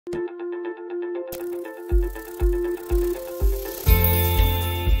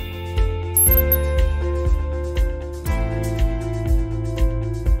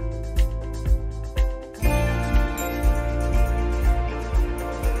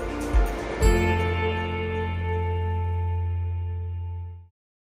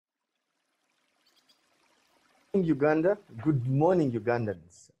morning, Uganda. Good morning,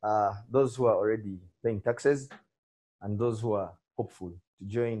 Ugandans. Those who are already paying taxes and those who are hopeful to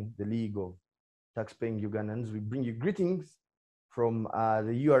join the League of Tax-Paying Ugandans. We bring you greetings from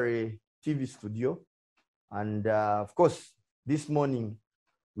the URA TV studio. And of course, this morning,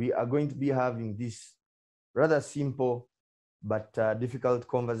 we are going to be having this rather simple but difficult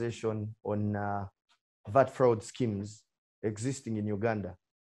conversation on VAT fraud schemes existing in Uganda.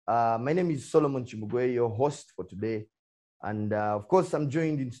 My name is Solomon Chimugwe, your host for today. And of course, I'm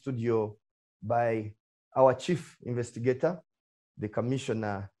joined in studio by our chief investigator, the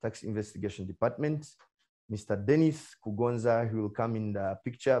Commissioner Tax Investigation Department, Mr. Dennis Kugonza, who will come in the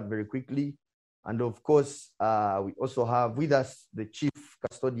picture very quickly. And of course, we also have with us the chief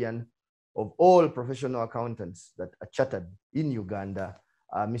custodian of all professional accountants that are chartered in Uganda,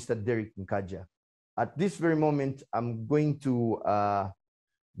 Mr. Derek Nkaja. At this very moment, I'm going to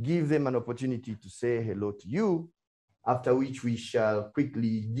give them an opportunity to say hello to you, after which we shall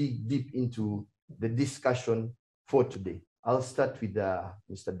quickly dig deep into the discussion for today. I'll start with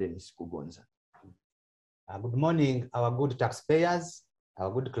Mr. Dennis Kugonza. Good morning, our good taxpayers,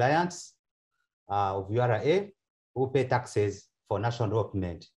 our good clients of URA who pay taxes for national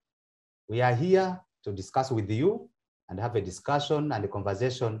development. We are here to discuss with you and have a discussion and a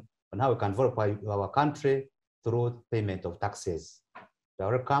conversation on how we can develop our country through payment of taxes.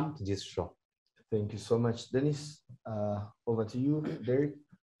 Welcome to this show. Thank you so much, Dennis. Over to you, Derek.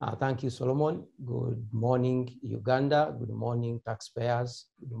 Thank you, Solomon. Good morning, Uganda. Good morning, taxpayers.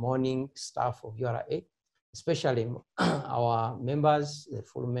 Good morning, staff of URA, especially our members, the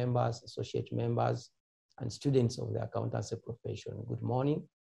full members, associate members, and students of the accountancy profession. Good morning.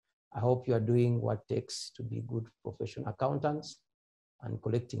 I hope you are doing what it takes to be good professional accountants and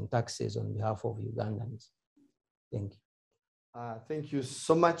collecting taxes on behalf of Ugandans. Thank you. Thank you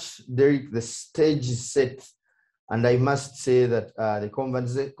so much, Derek. The stage is set, and I must say that the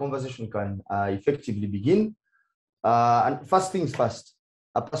conversation can effectively begin. And first things first,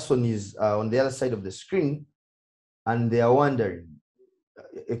 a person is on the other side of the screen, and they are wondering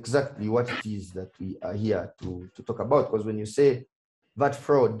exactly what it is that we are here to talk about. Because when you say VAT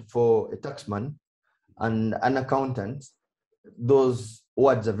fraud for a taxman and an accountant, those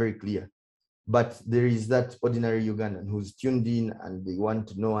words are very clear. But there is that ordinary Ugandan who's tuned in and they want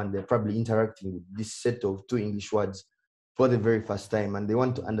to know, and they're probably interacting with this set of two English words for the very first time, and they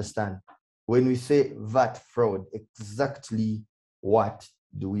want to understand, when we say VAT fraud, exactly what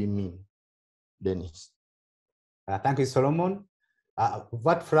do we mean? Dennis. Thank you, Solomon.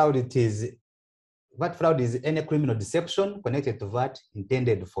 VAT fraud is any criminal deception connected to VAT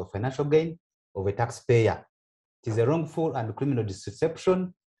intended for financial gain of a taxpayer. It is a wrongful and criminal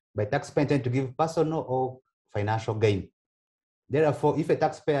deception by taxpayer intended to give personal or financial gain. Therefore, if a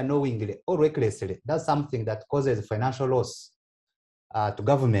taxpayer knowingly or recklessly does something that causes financial loss to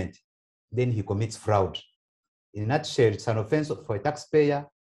government, then he commits fraud. In a nutshell, it's an offense for a taxpayer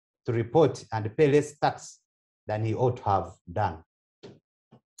to report and pay less tax than he ought to have done.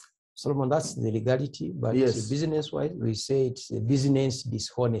 Solomon, that's the legality, but yes, business-wise, we say it's the business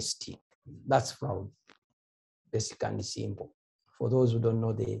dishonesty. That's fraud, basic and simple. For those who don't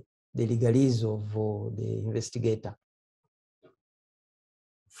know the legalese of the investigator.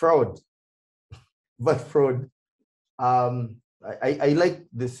 Fraud, VAT fraud. I like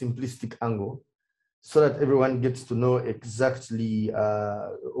the simplistic angle so that everyone gets to know exactly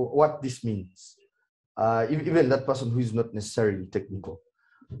what this means. Even that person who is not necessarily technical.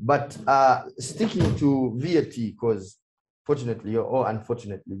 But sticking to VAT, because fortunately or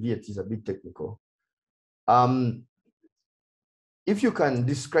unfortunately, VAT is a bit technical. If you can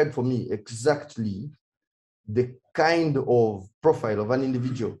describe for me exactly the kind of profile of an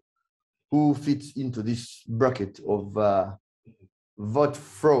individual who fits into this bracket of VAT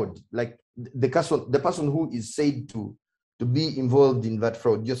fraud, like the person who is said to be involved in VAT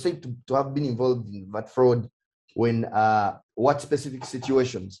fraud. You're said to have been involved in VAT fraud when what specific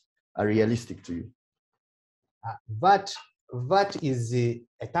situations are realistic to you? VAT is a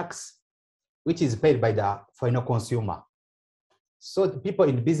tax which is paid by the final consumer. So the people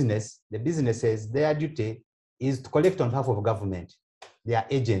in business, the businesses, their duty is to collect on behalf of government. They are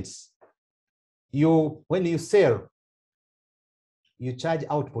agents. When you sell, you charge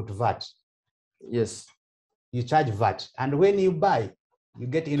output VAT. Yes. You charge VAT. And when you buy, you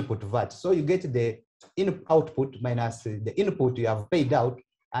get input VAT. So you get the output minus the input you have paid out,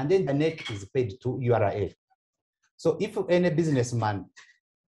 and then the net is paid to URA. So if any businessman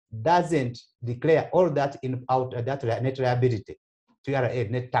doesn't declare all that that net liability to URA,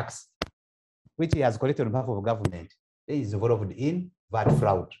 net tax, which he has collected on behalf of government, he is involved in VAT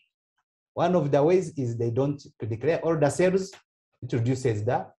fraud. One of the ways is they don't declare all the sales, it reduces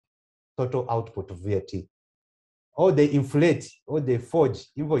the total output of VAT. Or they inflate or they forge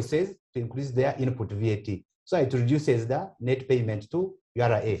invoices to increase their input VAT. So it reduces the net payment to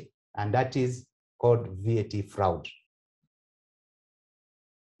URA, and that is called VAT fraud.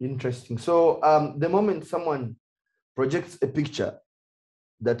 Interesting. So the moment someone projects a picture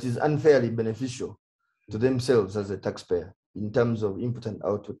that is unfairly beneficial to themselves as a taxpayer in terms of input and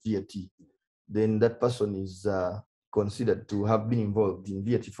output VAT, then that person is considered to have been involved in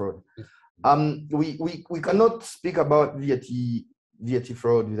VAT fraud. We cannot speak about VAT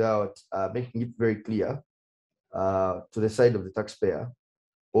fraud without making it very clear to the side of the taxpayer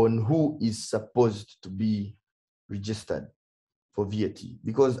on who is supposed to be registered for VAT,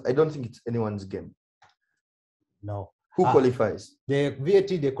 because I don't think it's anyone's game. No. Who qualifies? The VAT,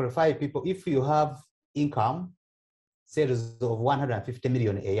 they qualify people if you have income, sales of 150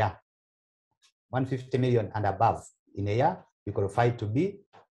 million a year, 150 million and above in a year, you qualify to be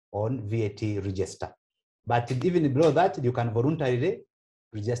on VAT register. But even below that, you can voluntarily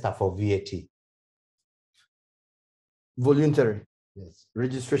register for VAT. Voluntary. Yes.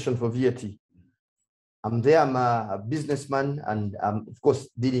 Registration for VAT. I'm a businessman, and I'm, of course,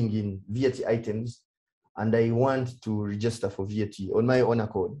 dealing in VAT items, and I want to register for VAT on my own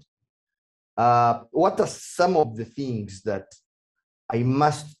accord. What are some of the things that I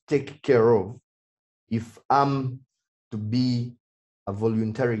must take care of if I'm to be a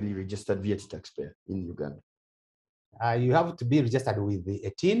voluntarily registered VAT taxpayer in Uganda? You have to be registered with the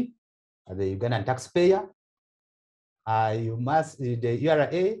 18, the Ugandan taxpayer. You must, the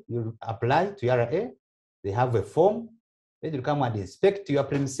URA, you apply to URA, they have a form, they will come and inspect your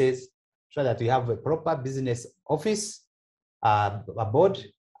premises, so that you have a proper business office, a board,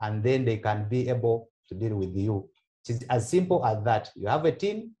 and then they can be able to deal with you. It is as simple as that. You have a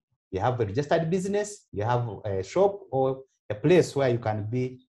team, you have a registered business, you have a shop or a place where you can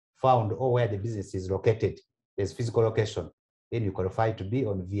be found or where the business is located. There's physical location. Then you qualify to be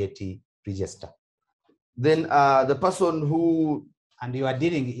on VAT register. Then the person who... And you are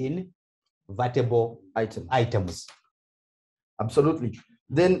dealing in vatable items. Absolutely.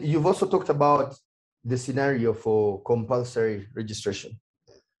 Then you've also talked about the scenario for compulsory registration,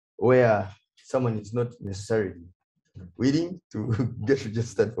 where someone is not necessarily willing to get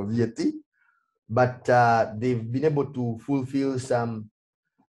registered for VAT, but they've been able to fulfill some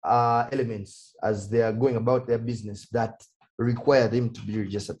elements as they are going about their business that require them to be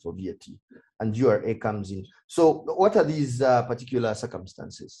registered for VAT, and URA comes in. So what are these particular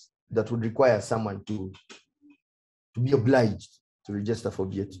circumstances that would require someone to be obliged to register for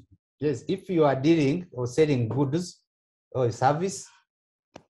VAT? Yes, if you are dealing or selling goods or a service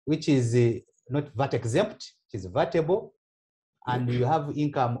which is not VAT exempt, it is vatable, and you have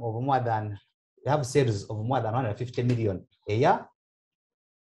income of more than, you have sales of more than 150 million a year,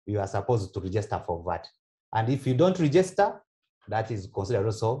 you are supposed to register for VAT. And if you don't register, that is considered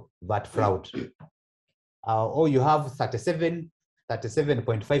also VAT fraud. Or you have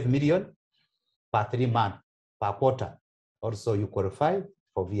 37.5 million per 3 months, per quarter. Also, you qualify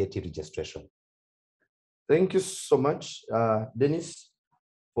for VAT registration. Thank you so much, Dennis,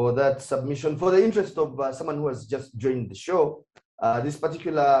 for that submission. For the interest of someone who has just joined the show, this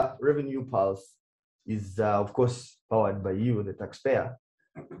particular Revenue Pulse is, of course, powered by you, the taxpayer.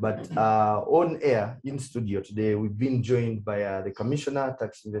 But on air, in studio today, we've been joined by the Commissioner,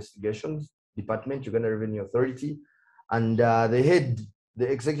 Tax Investigations Department, Uganda Revenue Authority, and the head,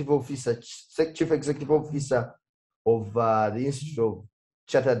 the executive officer, chief executive officer of the Institute of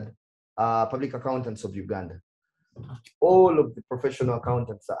Chartered Public Accountants of Uganda. All of the professional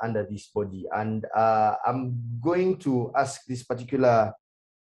accountants are under this body, and I'm going to ask this particular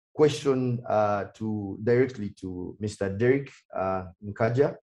question directly to Mr. Derek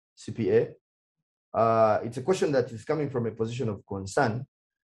Nkaja, CPA. It's a question that is coming from a position of concern,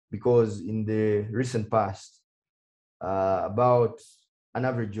 because in the recent past, about an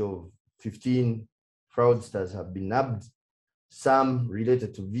average of 15 fraudsters have been nabbed, some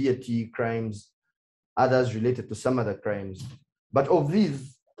related to VAT crimes, others related to some other crimes. But of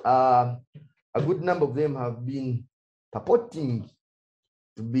these, a good number of them have been purporting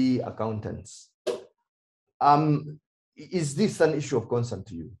to be accountants. Is this an issue of concern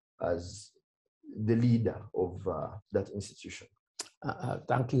to you as the leader of that institution?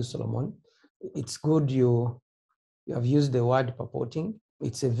 Thank you, Solomon. It's good you have used the word purporting.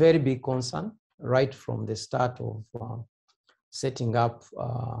 It's a very big concern right from the start of setting up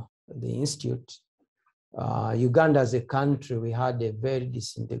the institute. Uganda as a country, we had a very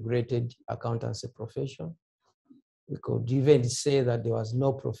disintegrated accountancy profession. We could even say that there was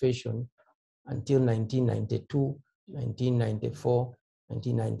no profession until 1992, 1994,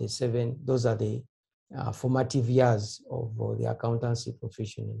 1997. Those are the formative years of the accountancy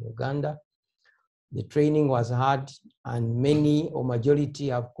profession in Uganda. The training was hard, and many or majority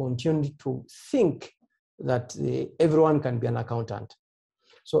have continued to think that everyone can be an accountant.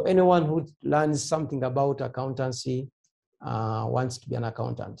 So anyone who learns something about accountancy wants to be an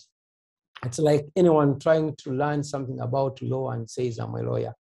accountant. It's like anyone trying to learn something about law and says, I'm a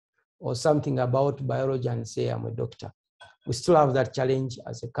lawyer, or something about biology and say, I'm a doctor. We still have that challenge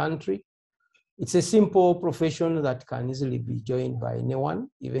as a country. It's a simple profession that can easily be joined by anyone,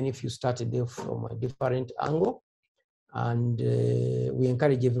 even if you started there from a different angle. And we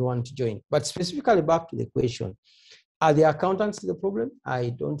encourage everyone to join. But specifically back to the question, are the accountants the problem? I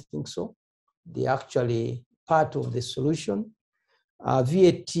don't think so. They're actually part of the solution.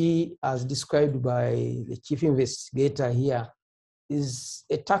 VAT, as described by the chief investigator here, is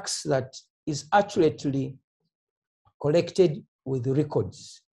a tax that is actually collected with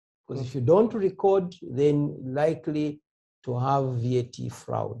records. Because if you don't record, then likely to have VAT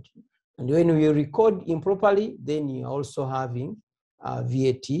fraud. And when we record improperly, then you're also having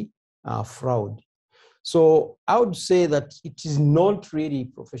VAT fraud. So I would say that it is not really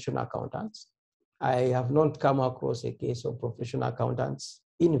professional accountants. I have not come across a case of professional accountants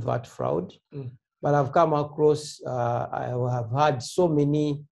in VAT fraud, but I've come across, I have had so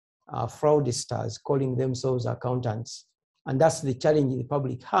many fraudsters calling themselves accountants. And that's the challenge the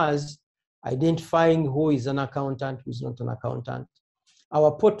public has, identifying who is an accountant, who is not an accountant.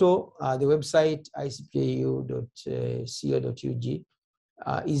 Our portal, the website, icpau.co.ug,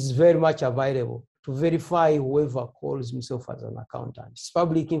 is very much available to verify whoever calls himself as an accountant. It's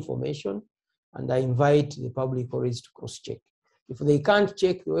public information, and I invite the public always to cross-check. If they can't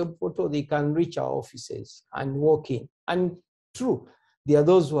check the web portal, they can reach our offices and walk in. And true, there are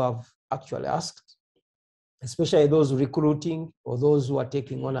those who have actually asked, especially those recruiting or those who are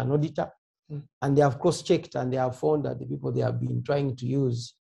taking on an auditor, and they have cross-checked and they have found that the people they have been trying to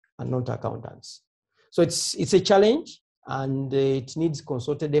use are not accountants. So it's a challenge, and it needs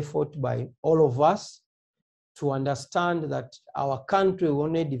concerted effort by all of us to understand that our country will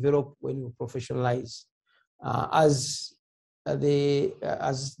only develop when we professionalize.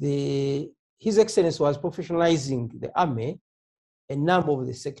 His Excellency was professionalizing the army, a number of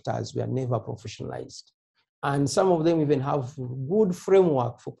the sectors were never professionalized. And some of them even have good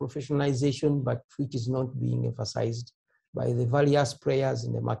framework for professionalization, but which is not being emphasized by the various players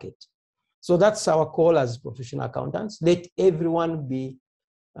in the market. So that's our call as professional accountants. Let everyone be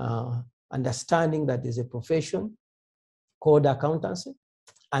understanding that there's a profession called accountancy,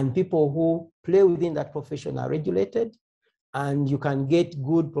 and people who play within that profession are regulated, and you can get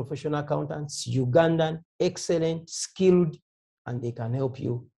good professional accountants, Ugandan, excellent, skilled, and they can help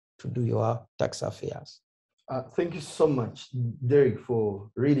you to do your tax affairs. Thank you so much, Derek,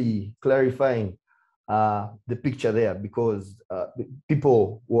 for really clarifying the picture there, because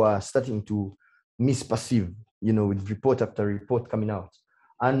people were starting to misperceive, with report after report coming out.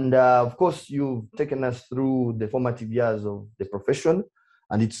 And of course, you've taken us through the formative years of the profession,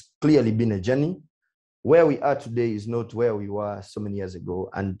 and it's clearly been a journey. Where we are today is not where we were so many years ago,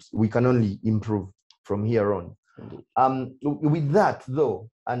 and we can only improve from here on. With that, though,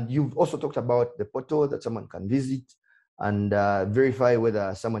 and you've also talked about the portal that someone can visit and verify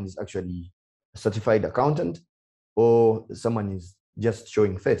whether someone is actually a certified accountant or someone is just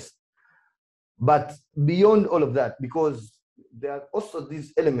showing face. But beyond all of that, because there are also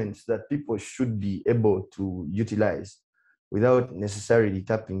these elements that people should be able to utilize without necessarily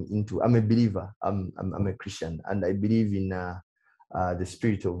tapping into, I'm a believer, I'm a Christian, and I believe in the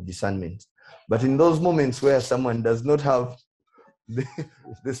spirit of discernment. But in those moments where someone does not have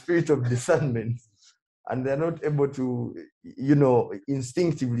the spirit of discernment, and they're not able to,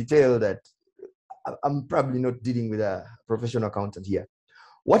 instinctively tell that I'm probably not dealing with a professional accountant here.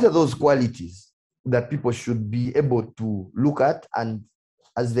 What are those qualities that people should be able to look at, and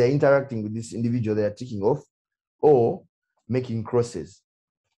as they're interacting with this individual, they are ticking off or making crosses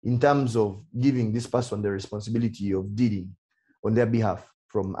in terms of giving this person the responsibility of dealing on their behalf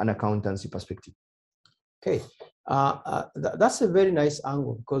from an accountancy perspective? Okay, that's a very nice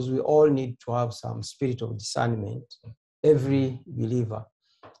angle, because we all need to have some spirit of discernment, every believer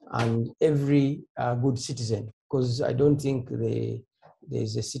and every good citizen, because I don't think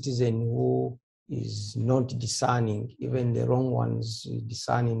there's a citizen who is not discerning, even the wrong ones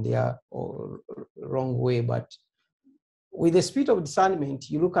discerning their wrong way. But with the spirit of discernment,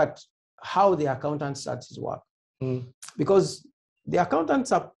 you look at how the accountant starts his work. Because the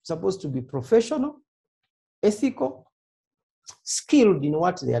accountants are supposed to be professional, ethical, skilled in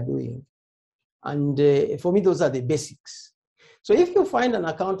what they are doing. And for me, those are the basics. So if you find an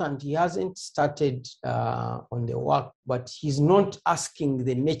accountant, he hasn't started on the work, but he's not asking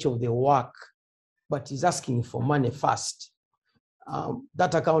the nature of the work, but he's asking for money first.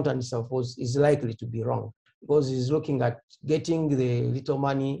 That accountant, suppose, is likely to be wrong because he's looking at getting the little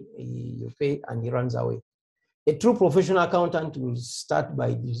money you pay and he runs away. A true professional accountant will start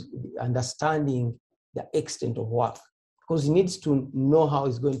by understanding the extent of work because he needs to know how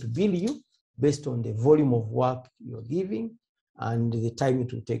he's going to bill you based on the volume of work you're giving and the time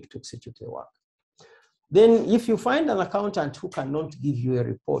it will take to execute the work. Then if you find an accountant who cannot give you a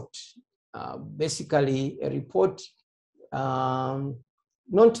report, basically a report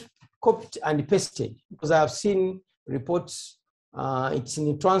not copied and pasted, because I have seen reports, it's in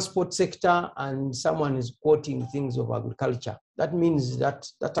the transport sector and someone is quoting things of agriculture. That means that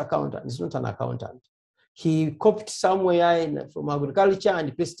that accountant is not an accountant. He copied somewhere from agriculture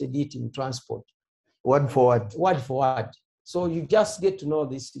and pasted it in transport. Word for word. Word for word. So you just get to know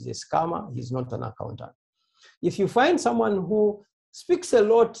this is a scammer, he's not an accountant. If you find someone who speaks a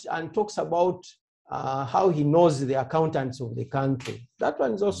lot and talks about how he knows the accountants of the country, that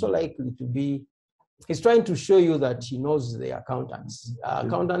one is also likely to be, he's trying to show you that he knows the accountants.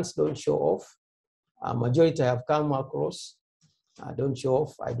 Accountants don't show off. Majority I have come across don't show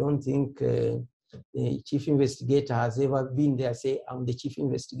off. I don't think the chief investigator has ever been there, say, I'm the chief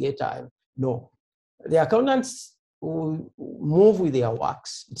investigator. No. The accountants will move with their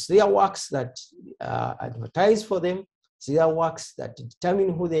works. It's their works that advertise for them. It's their works that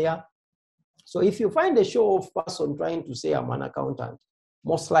determine who they are. So if you find a show-off person trying to say I'm an accountant,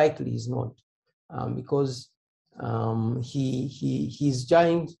 most likely he's not, because he's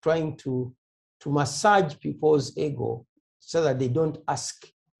trying to massage people's ego so that they don't ask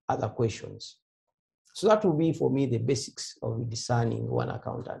other questions. So that will be for me the basics of discerning one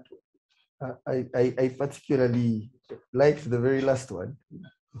accountant. I particularly liked the very last one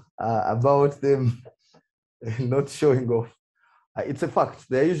about them not showing off. It's a fact.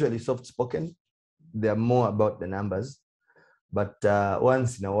 They're usually soft-spoken. They're more about the numbers. But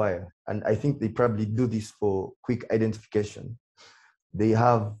once in a while, and I think they probably do this for quick identification, they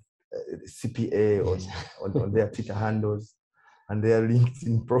have CPA on their Twitter handles and their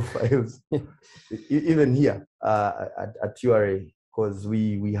LinkedIn profiles. Even here at URA, because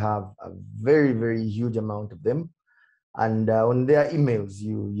we have a very, very huge amount of them. And on their emails,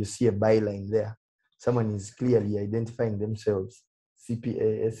 you see a byline there. Someone is clearly identifying themselves,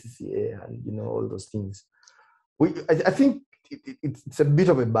 CPA, SCCA, and all those things. I think it's a bit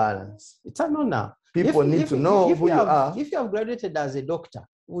of a balance. It's an honor. People need to know who you are. If you have graduated as a doctor,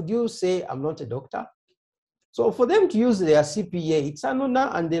 would you say I'm not a doctor? So for them to use their CPA, it's an honor,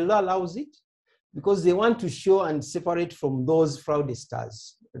 and the law allows it because they want to show and separate from those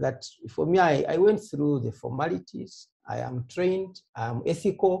fraudsters. That for me, I went through the formalities. I am trained. I am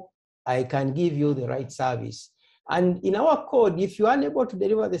ethical. I can give you the right service. And in our code, if you are unable to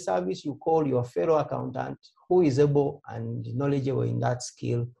deliver the service, you call your fellow accountant who is able and knowledgeable in that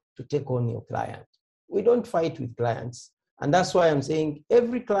skill to take on your client. We don't fight with clients. And that's why I'm saying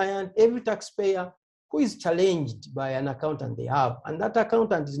every client, every taxpayer who is challenged by an accountant they have, and that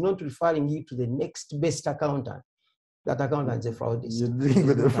accountant is not referring you to the next best accountant. That accountant is a fraudster. You're dealing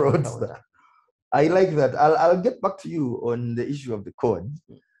with the fraudster. I like that. I'll get back to you on the issue of the code,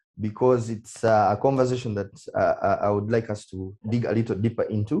 because it's a conversation that I would like us to dig a little deeper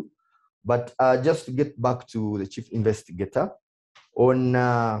into. But just to get back to the chief investigator on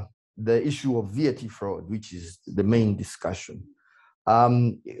the issue of VAT fraud, which is the main discussion.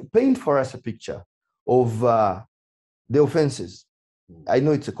 Paint for us a picture of the offenses. I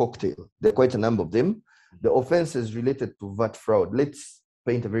know it's a cocktail. There are quite a number of them. The offenses related to VAT fraud. Let's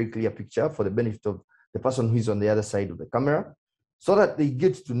paint a very clear picture for the benefit of the person who is on the other side of the camera, so that they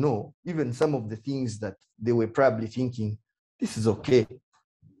get to know even some of the things that they were probably thinking, this is okay.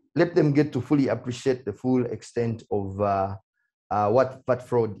 Let them get to fully appreciate the full extent of what VAT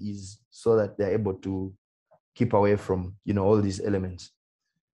fraud is, so that they're able to keep away from all these elements.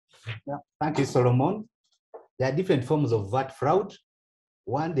 Yeah. Thank you, Solomon. There are different forms of VAT fraud.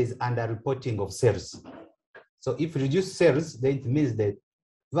 One is underreporting of sales. So if you reduce sales, then it means that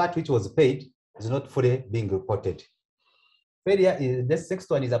VAT which was paid is not fully being reported. Failure is, the next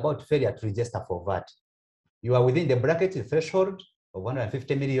one is about failure to register for VAT. You are within the bracket, the threshold of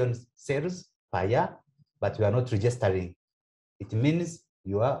 150 million sales per year, but you are not registering. It means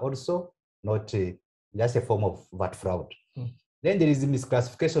you are also not just a form of VAT fraud. Then there is a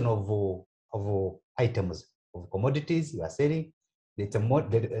misclassification of items, of commodities you are selling. The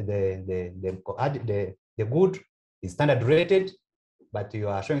good is standard rated, but you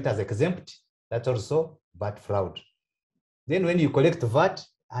are showing it as exempt. That's also VAT fraud. Then when you collect VAT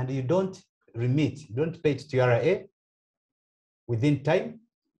and you don't remit, you don't pay it to TRA within time,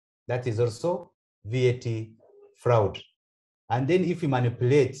 that is also VAT fraud. And then if you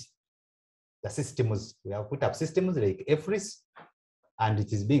manipulate the systems, we have put up systems like EFRIS, and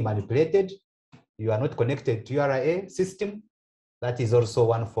it is being manipulated, you are not connected to TRA system, that is also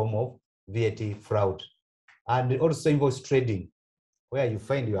one form of VAT fraud. And also invoice trading, where you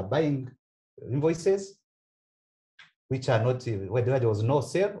find you are buying invoices which are not, whether there was no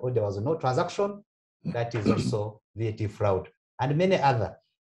sale or there was no transaction, that is also VAT fraud. And many other.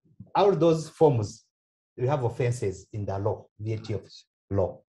 All those forms, we have offenses in the law, VAT of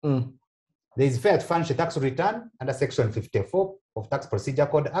law. There is failure to furnish a tax return under Section 54 of Tax Procedure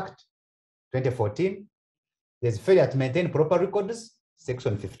Code Act 2014. There's failure to maintain proper records,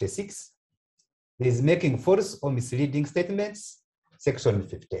 Section 56. There's making false or misleading statements, Section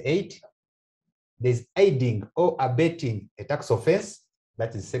 58. There's aiding or abetting a tax offense,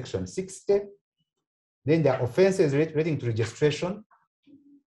 that is Section 60. Then there are offenses relating to registration,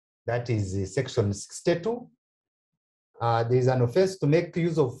 that is Section 62. There is an offense to make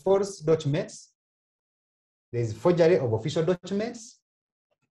use of false documents. There is forgery of official documents.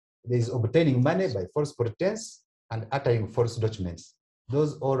 There is obtaining money by false pretense and uttering false documents.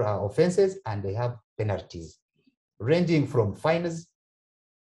 Those all are offenses and they have penalties, ranging from fines,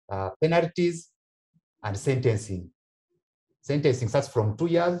 penalties, and sentencing. Sentencing starts from 2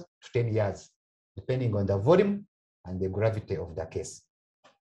 years to 10 years, depending on the volume and the gravity of the case.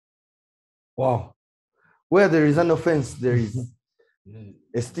 Wow. Where there is an offense, there is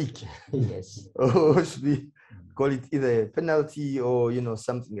a stick. Yes. Or should we call it either a penalty or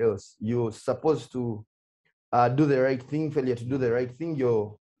something else? You're supposed to do the right thing. Failure to do the right thing,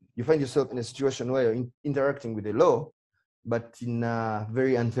 you find yourself in a situation where you're interacting with the law, but in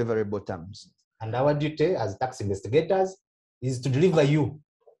very unfavorable terms. And our duty as tax investigators is to deliver you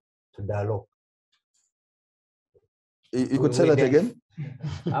to the law. You could say that again?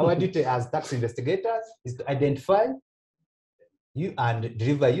 Our duty as tax investigators is to identify you and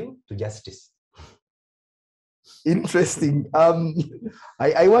deliver you to justice. Interesting.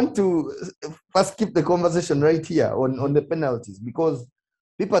 I want to first keep the conversation right here on the penalties, because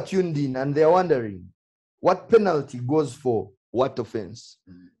people are tuned in and they're wondering what penalty goes for what offense.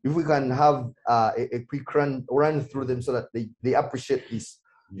 If we can have a quick run through them so that they appreciate this.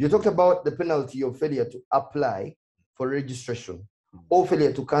 You talked about the penalty of failure to apply for registration, or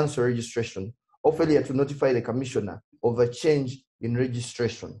failure to cancel registration, or failure to notify the commissioner of a change in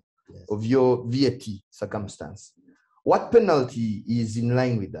registration of your VAT circumstance. What penalty is in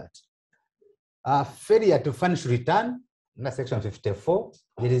line with that? Failure to furnish return, under Section 54,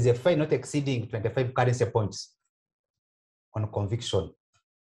 there is a fine not exceeding 25 currency points on conviction.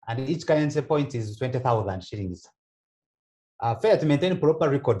 And each currency point is 20,000 shillings. Failure to maintain proper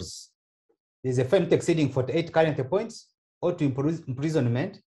records, there is a fine not exceeding 48 currency points, or to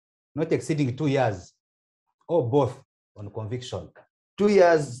imprisonment not exceeding 2 years, or both on conviction. 2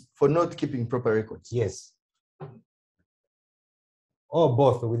 years for not keeping proper records? Yes. Or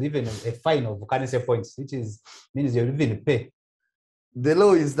both, with even a fine of currency points, which means you'll even pay. The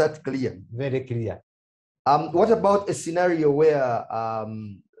law is that clear? Very clear. What about a scenario where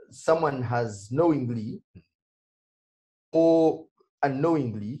someone has knowingly or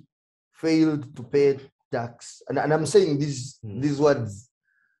unknowingly failed to pay tax? And I'm saying these words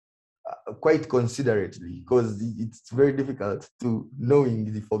quite considerately, because it's very difficult to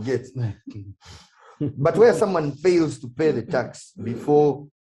knowingly forget. But where someone fails to pay the tax before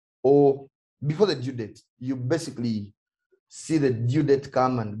the due date, you basically see the due date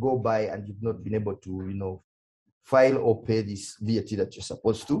come and go by and you've not been able to, file or pay this VAT that you're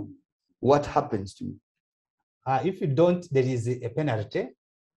supposed to. What happens to you? If you don't, there is a penalty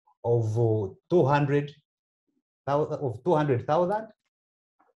of 200,000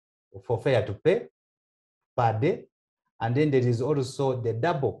 for failure to pay per day, and then there is also the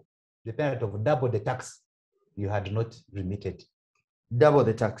penalty of double the tax you had not remitted. Double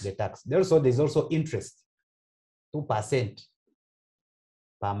the tax. The tax. There's also interest, 2%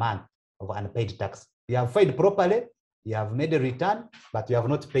 per month of unpaid tax. You have filed properly, you have made a return, but you have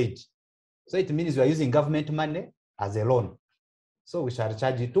not paid. So it means you are using government money as a loan. So we shall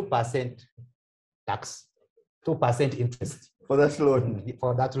charge you 2% tax, 2% interest. For that loan.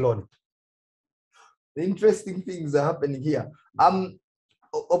 For that loan. The interesting things are happening here.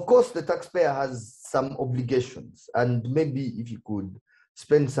 Of course, the taxpayer has some obligations, and maybe if you could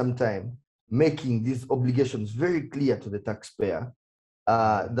spend some time making these obligations very clear to the taxpayer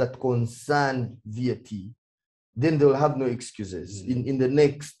that concern VAT, then they'll have no excuses. In the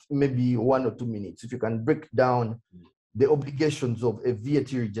next maybe 1 or 2 minutes, if you can break down the obligations of a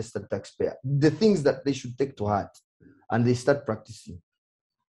VAT registered taxpayer, the things that they should take to heart and they start practicing.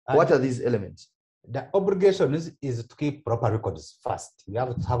 What are these elements? The obligation is to keep proper records first. You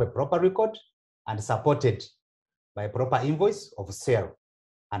have to have a proper record and supported by a proper invoice of sale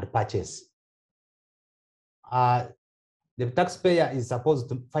and purchase. The taxpayer is supposed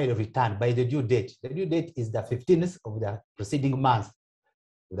to file a return by the due date. The due date is the 15th of the preceding month.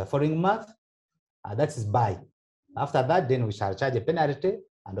 The following month, that is by. After that, then we shall charge a penalty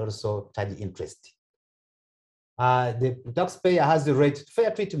and also charge interest. The taxpayer has the right to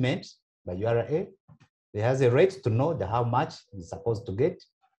fair treatment by URA. He has a right to know how much he's supposed to get,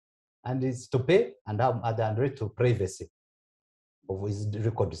 and is to pay, and the right to privacy of his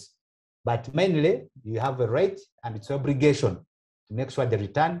records. But mainly, you have a right and it's an obligation to make sure the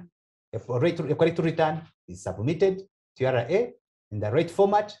return, a correct return is submitted to URA in the right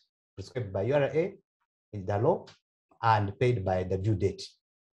format prescribed by URA in the law and paid by the due date.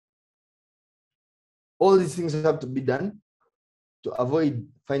 All these things have to be done to avoid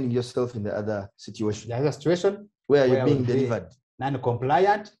finding yourself in the other situation. The other situation where you're being delivered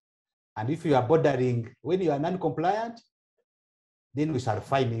non-compliant, and if you are bordering, when you are non-compliant, then we shall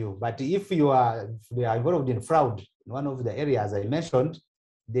fine you. But if they are involved in fraud in one of the areas I mentioned,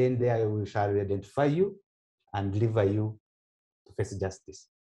 then there we shall identify you and deliver you to face justice.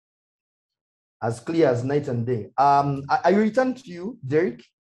 As clear as night and day. I return to you, Derek,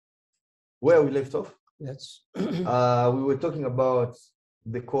 where we left off. Yes. We were talking about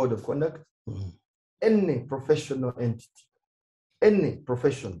the code of conduct. Any professional entity, any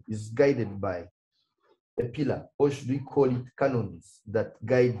profession is guided by a pillar, or should we call it canons, that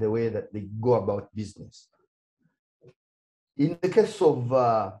guide the way that they go about business. In the case of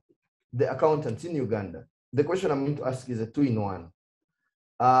the accountants in Uganda, the question I'm going to ask is a two-in-one.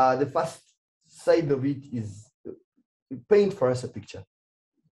 The first side of it is paint for us a picture.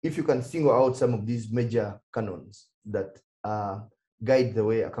 If you can single out some of these major canons that guide the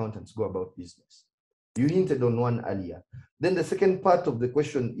way accountants go about business. You hinted on one earlier. Then the second part of the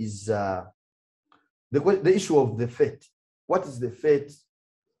question is the issue of the fate. What is the fate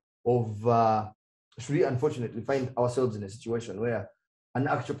of, should we unfortunately find ourselves in a situation where an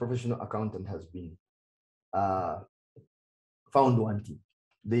actual professional accountant has been found wanting?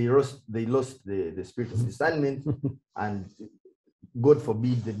 They lost the spirit of discernment, and God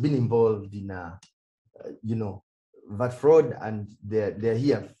forbid they've been involved in, VAT fraud, and they're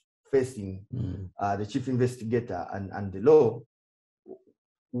here facing the chief investigator and the law.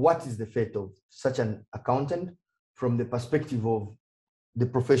 What is the fate of such an accountant from the perspective of the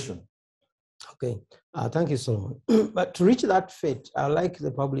profession? Okay, thank you, Solomon. But to reach that fate, I'd like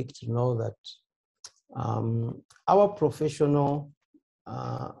the public to know that our professional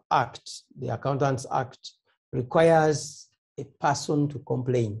act, the Accountants Act, requires a person to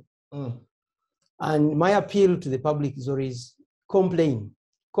complain. And my appeal to the public is always complain.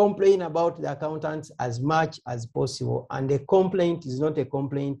 Complain about the accountants as much as possible. And a complaint is not a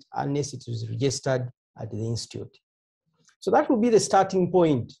complaint unless it is registered at the institute. So that will be the starting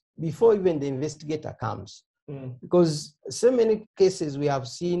point before even the investigator comes. Because so many cases we have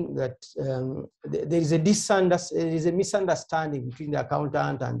seen that there is a misunderstanding between the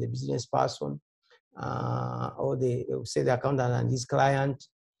accountant and the business person, or say the accountant and his client,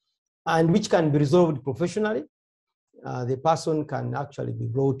 and which can be resolved professionally. The person can actually be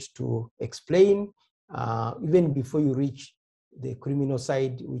brought to explain even before you reach the criminal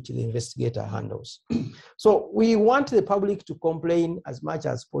side, which the investigator handles. So we want the public to complain as much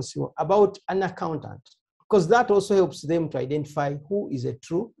as possible about an accountant, because that also helps them to identify who is a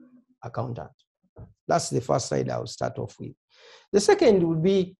true accountant. That's the first side I'll start off with. The second would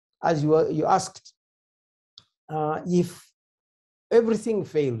be, as you asked, if everything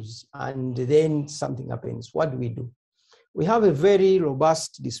fails and then something happens, what do we do? We have a very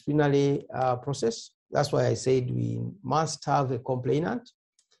robust disciplinary process. That's why I said we must have a complainant.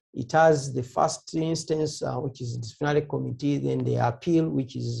 It has the first instance, which is the disciplinary committee, then the appeal,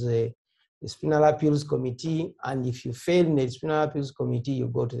 which is the disciplinary appeals committee. And if you fail in the disciplinary appeals committee, you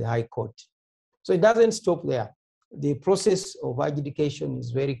go to the High Court. So it doesn't stop there. The process of adjudication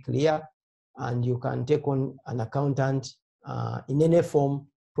is very clear, and you can take on an accountant in any form,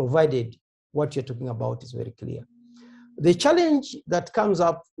 provided what you're talking about is very clear. The challenge that comes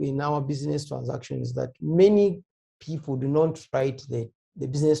up in our business transactions is that many people do not write the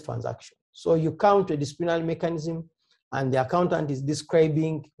business transaction. So you come to a disciplinary mechanism, and the accountant is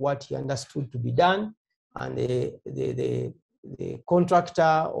describing what he understood to be done, and the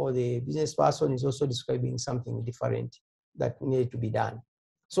contractor or the business person is also describing something different that needed to be done.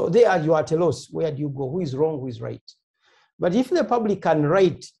 So there you are at a loss. Where do you go? Who is wrong? Who is right? But if the public can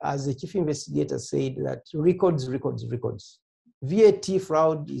write, as the chief investigator said, that records. VAT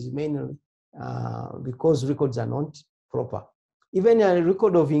fraud is mainly because records are not proper. Even a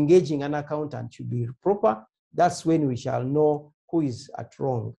record of engaging an accountant should be proper. That's when we shall know who is at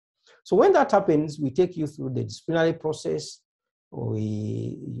wrong. So when that happens, we take you through the disciplinary process.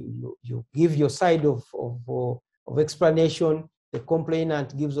 You give your side of explanation. The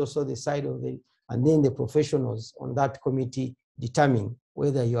complainant gives also the side of it, and then the professionals on that committee determine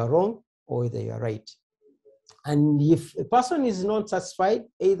whether you are wrong or whether you are right. And if a person is not satisfied,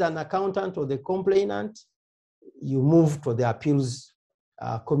 either an accountant or the complainant, you move to the appeals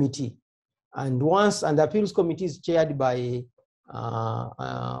committee. And the appeals committee is chaired by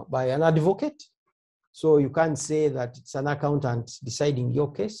an advocate, so you can't say that it's an accountant deciding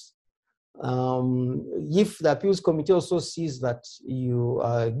your case. If the appeals committee also sees that you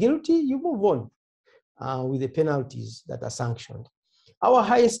are guilty, you move on with the penalties that are sanctioned. Our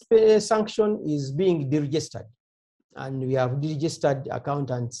highest sanction is being deregistered, and we have deregistered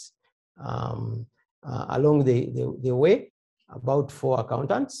accountants along the way, about 4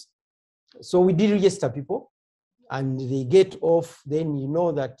 accountants. So we deregister people, and they get off. Then you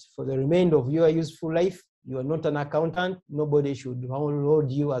know that for the remainder of your useful life, you are not an accountant. Nobody should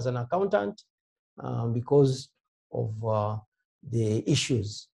hold you as an accountant because of the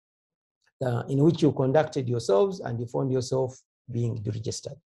issues in which you conducted yourselves and you found yourself being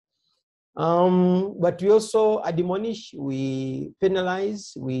deregistered. But we also admonish, we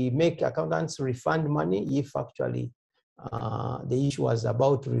penalize, we make accountants refund money if actually the issue was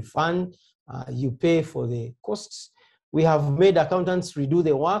about refund. You pay for the costs. We have made accountants redo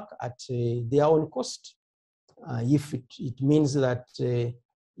the work at their own cost. If it means that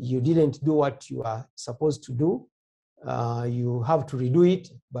you didn't do what you are supposed to do, you have to redo it,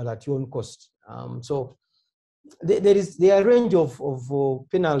 but at your own cost. So there are a range of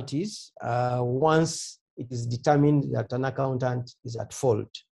penalties once it is determined that an accountant is at fault.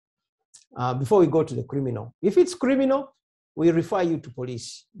 Before we go to the criminal, if it's criminal, we refer you to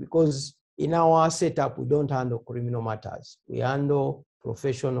police, because in our setup, we don't handle criminal matters. We handle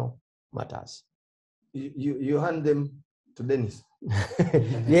professional matters. You hand them to Dennis?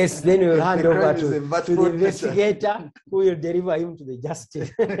 Yes, then we will hand over to the investigator who will deliver him to the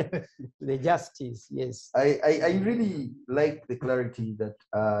justice. The justice, yes. I really like the clarity that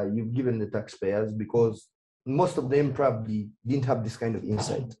you've given the taxpayers, because most of them probably didn't have this kind of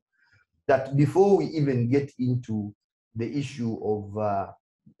insight. That before we even get into the issue of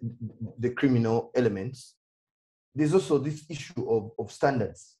the criminal elements, there's also this issue of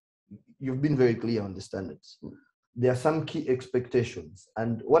standards. You've been very clear on the standards. There are some key expectations.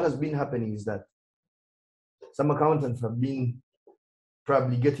 And what has been happening is that some accountants have been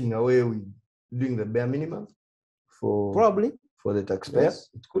probably getting away with doing the bare minimum for the taxpayer. Yes,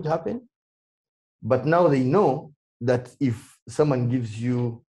 it could happen. But now they know that if someone gives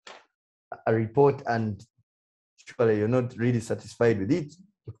you a report and surely you're not really satisfied with it,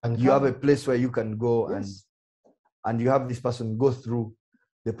 you have a place where you can go. Yes. and you have this person go through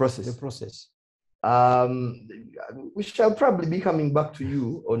the process. We shall probably be coming back to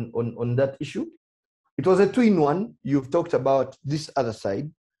you on that issue. It was a 2-in-1. You've talked about this other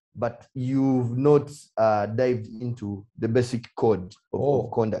side, but you've not dived into the basic code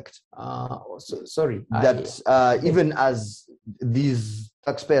of conduct. Sorry. Even as these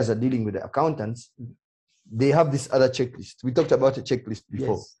taxpayers are dealing with the accountants, they have this other checklist. We talked about a checklist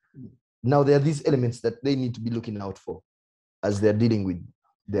before. Yes. Now there are these elements that they need to be looking out for as they're dealing with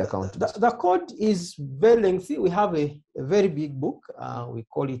the accountants. The code is very lengthy. We have a very big book. We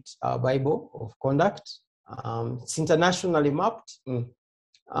call it our Bible of Conduct. It's internationally mapped.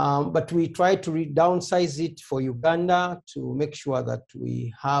 But we try to downsize it for Uganda to make sure that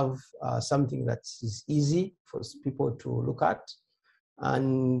we have something that is easy for people to look at.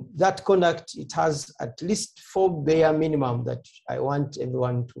 And that conduct, it has at least 4 bare minimum that I want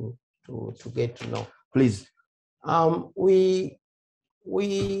everyone to get to know. Please.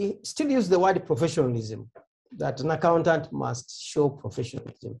 We still use the word professionalism, that an accountant must show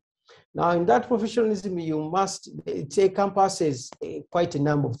professionalism. Now, in that professionalism, it encompasses quite a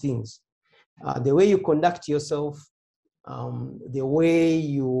number of things. The way you conduct yourself, the way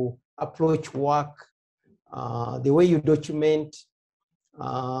you approach work, the way you document,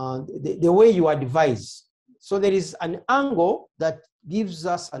 the way you advise. So there is an angle that gives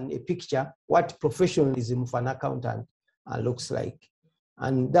us a picture what professionalism for an accountant looks like.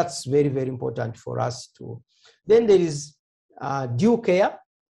 And that's very, very important for us to. Then there is due care.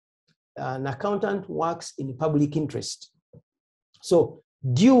 An accountant works in public interest. So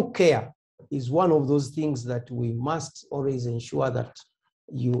due care is one of those things that we must always ensure that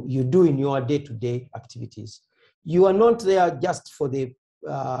you do in your day-to-day activities. You are not there just for the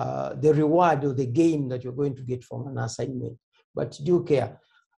reward or the gain that you're going to get from an assignment, but due care.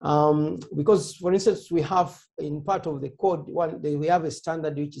 Because, for instance, we have in part of the code, we have a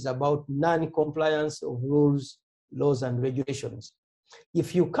standard which is about non-compliance of rules, laws, and regulations.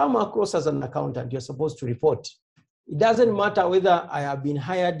 If you come across as an accountant, you're supposed to report. It doesn't matter whether I have been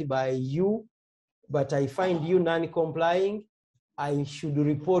hired by you, but I find you non-complying, I should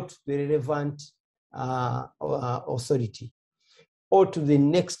report to the relevant authority or to the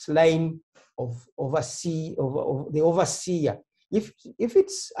next line of the overseer. If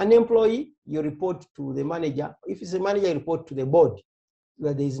it's an employee, you report to the manager. If it's a manager, you report to the board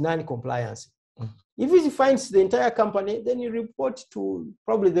where there is non-compliance. If it finds the entire company, then you report to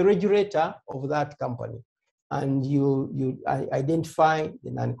probably the regulator of that company, and you identify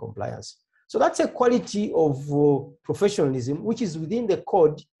the non-compliance. So that's a quality of professionalism, which is within the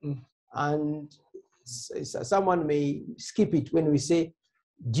code, and someone may skip it when we say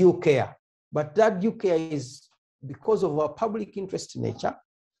due care. But that due care is because of our public interest nature.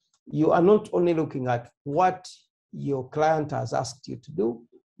 You are not only looking at what your client has asked you to do,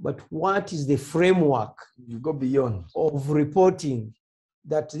 but what is the framework You go beyond of reporting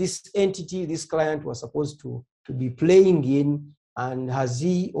that this entity, this client was supposed to be playing in, and has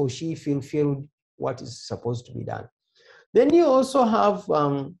he or she fulfilled what is supposed to be done. Then you also have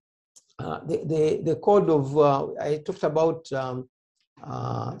the code of, I talked about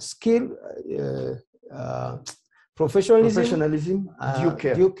skill, professionalism,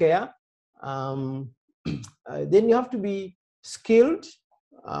 due care. Then you have to be skilled,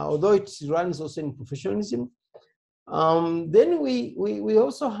 although it runs also in professionalism. Then we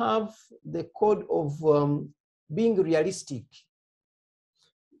also have the code of being realistic,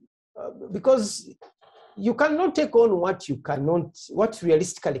 because you cannot take on what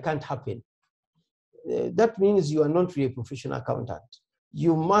realistically can't happen. That means you are not really a professional accountant.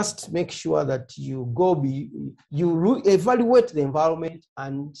 You must make sure that you evaluate the environment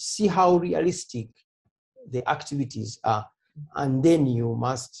and see how realistic the activities are, and then you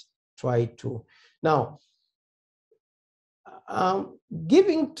must try to. Now,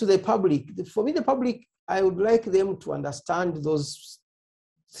 giving to the public, for me, the public, I would like them to understand those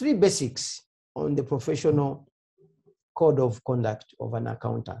three basics on the professional code of conduct of an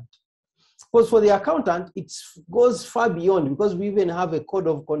accountant. Because for the accountant, it goes far beyond, because we even have a code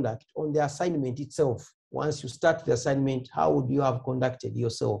of conduct on the assignment itself. Once you start the assignment, how would you have conducted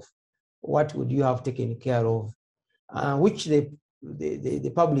yourself? What would you have taken care of? Which the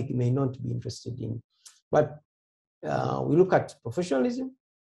public may not be interested in. But we look at professionalism,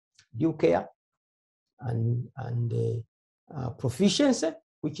 due care, and proficiency,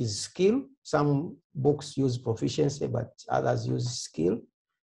 which is skill. Some books use proficiency, but others use skill.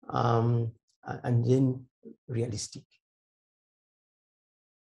 And then realistic.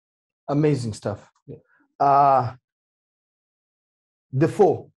 Amazing stuff. Yeah. The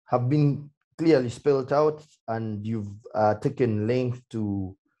four have been clearly spelled out, and you've taken length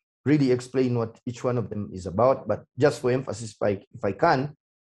to really explain what each one of them is about. But just for emphasis, if I can,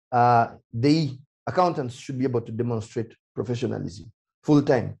 the accountants should be able to demonstrate professionalism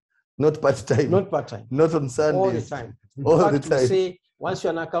full-time, not part-time. Not part-time. Not on Sundays. All the time. All In fact, the time. we say, once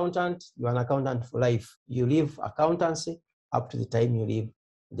you're an accountant, you're an accountant for life. You leave accountancy up to the time you leave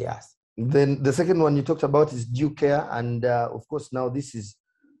the earth. Then the second one you talked about is due care. And of course, now this is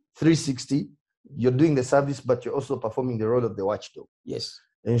 360. You're doing the service, but you're also performing the role of the watchdog. Yes.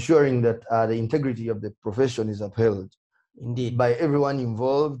 Ensuring that the integrity of the profession is upheld. Indeed. By everyone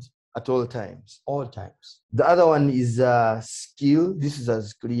involved at all times. All times. The other one is skill. This is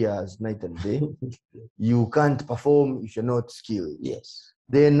as clear as night and day. You can't perform if you're not skilled. Yes.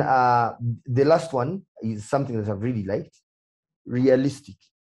 Then the last one is something that I've really liked. Realistic.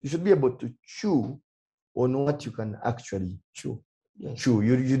 You should be able to chew on what you can actually chew. Yes. Chew.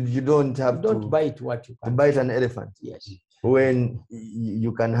 You don't have don't to bite what you can. To bite an elephant. Yes. When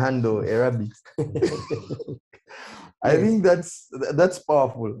you can handle a rabbit. I think that's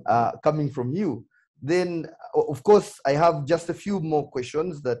powerful coming from you. Then, of course, I have just a few more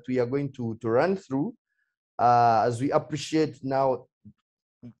questions that we are going to run through as we appreciate now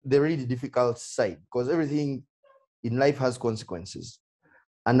the really difficult side, because everything in life has consequences.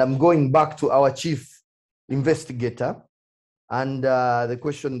 And I'm going back to our chief investigator. And the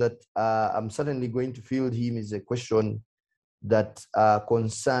question that I'm certainly going to field him is a question that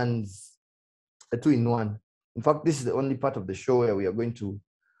concerns a two-in-one. In fact, this is the only part of the show where we are going to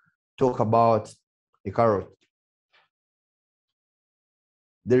talk about a carrot.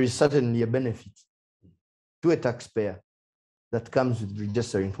 There is certainly a benefit to a taxpayer that comes with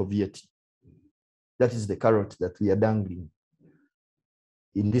registering for VAT. That is the carrot that we are dangling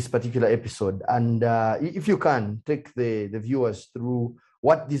in this particular episode. And if you can, take the viewers through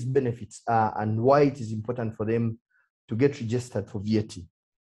what these benefits are and why it is important for them to get registered for VAT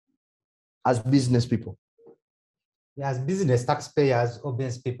as business people. Yeah, as business taxpayers or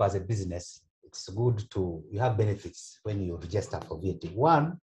business people as a business, it's good to, you have benefits when you register for VAT.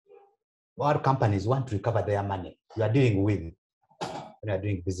 One, our companies want to recover their money you are dealing with when you are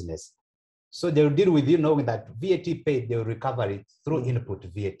doing business. So they will deal with you knowing that VAT paid, they will recover it through input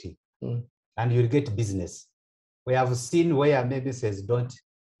VAT, and you'll get business. We have seen where maybe says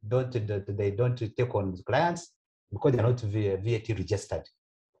they don't take on clients because they're not VAT registered.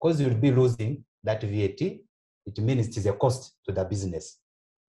 Because you'll be losing that VAT, it means it is a cost to the business.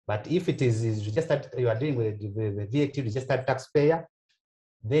 But if it is registered, you are dealing with the VAT registered taxpayer,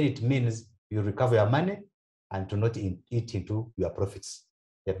 then it means you recover your money and to not eat into your profits.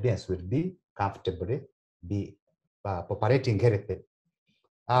 The business will be comfortably, be operating healthy.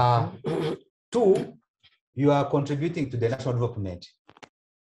 Two, you are contributing to the national development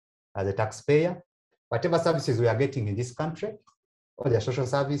as a taxpayer. Whatever services we are getting in this country, all the social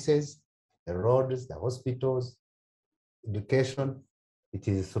services, the roads, the hospitals, education, it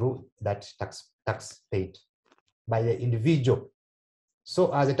is through that tax paid by the individual.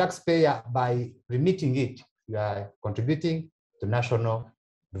 So as a taxpayer, by remitting it, you are contributing to national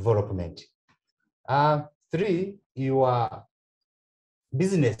development. Three, your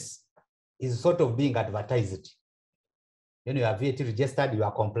business is sort of being advertised. When you are VAT registered, you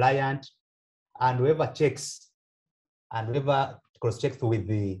are compliant, and whoever checks and whoever cross-checks with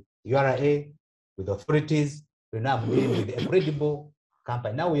the URA, with authorities, we now have dealing with a credible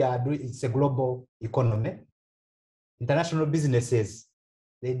company. Now we are doing, it's a global economy. International businesses,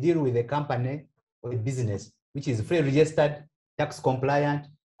 they deal with a company or a business which is fully registered, tax compliant,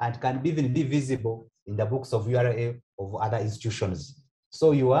 and can even be visible in the books of URA of other institutions.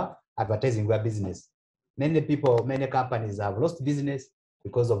 So you are advertising your business. Many people, many companies have lost business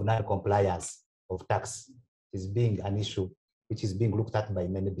because of non-compliance of tax. It is being an issue which is being looked at by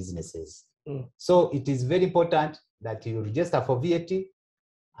many businesses. So it is very important that you register for VAT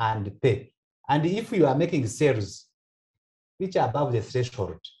and pay. And if you are making sales which are above the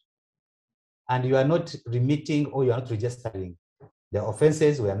threshold, and you are not remitting or you are not registering, the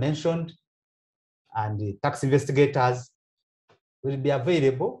offenses were mentioned, and the tax investigators will be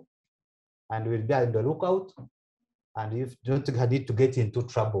available and will be on the lookout. And if you don't need to get into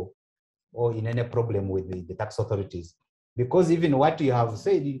trouble or in any problem with the tax authorities, because even what you have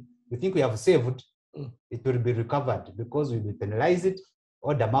said, you think we have saved, it will be recovered because we will penalize it,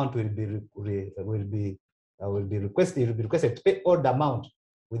 or the amount will be requested to pay all the amount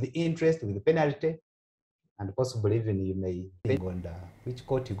with the interest, with the penalty, and possibly even you may depend on which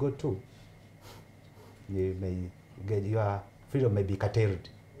court you go to. You may get your freedom may be curtailed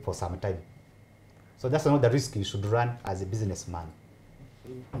for some time. So that's another risk you should run as a businessman.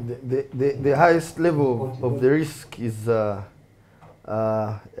 The highest level of the risk is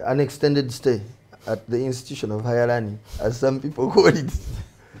an extended stay at the institution of higher learning, as some people call it.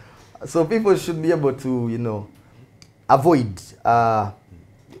 So people should be able to, avoid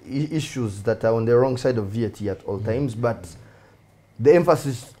issues that are on the wrong side of VAT at all times, but the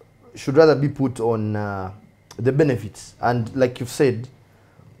emphasis should rather be put on the benefits. And like you've said,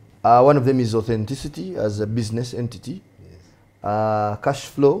 one of them is authenticity as a business entity. Cash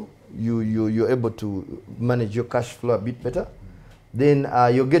flow, you're able to manage your cash flow a bit better. Then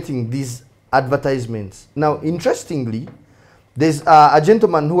you're getting these advertisements. Now, interestingly, there's a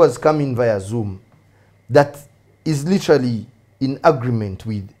gentleman who has come in via Zoom that is literally in agreement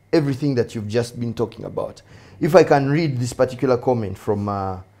with everything that you've just been talking about. If I can read this particular comment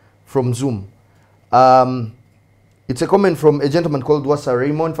from Zoom. It's a comment from a gentleman called Wasa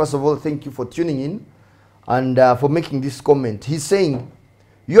Raymond. First of all, thank you for tuning in and for making this comment. He's saying,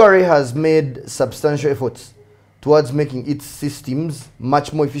 URA has made substantial efforts towards making its systems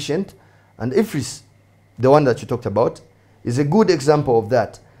much more efficient, and IFRIS, the one that you talked about, is a good example of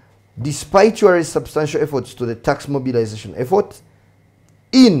that. Despite URA's substantial efforts to the tax mobilization effort,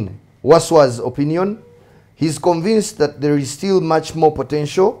 in Waswa's opinion, he's convinced that there is still much more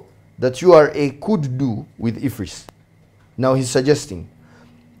potential that URA could do with IFRIS. Now he's suggesting,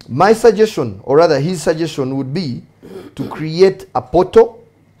 my suggestion, or rather his suggestion, would be to create a portal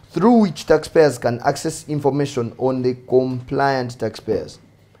through which taxpayers can access information on the compliant taxpayers,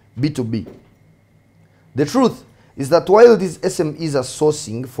 B2B. The truth is that while these SMEs are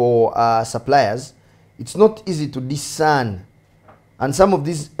sourcing for suppliers, it's not easy to discern, and some of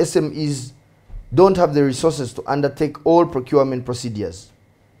these SMEs don't have the resources to undertake all procurement procedures.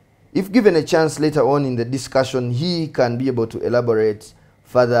 If given a chance later on in the discussion, he can be able to elaborate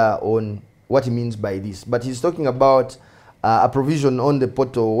further on what he means by this. But he's talking about a provision on the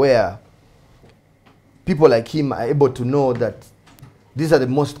portal where people like him are able to know that these are the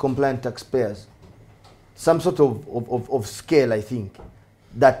most compliant taxpayers. Some sort of scale, I think,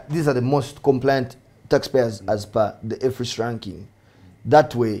 that these are the most compliant taxpayers as per the EFRIS ranking.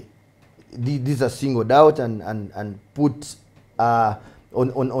 That way, these are singled out and put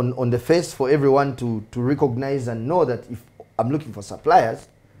on the face for everyone to recognize and know that if I'm looking for suppliers,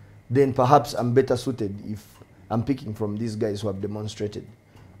 then perhaps I'm better suited if I'm picking from these guys who have demonstrated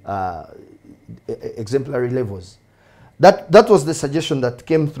exemplary levels. That was the suggestion that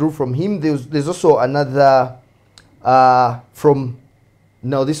came through from him. There's also another from,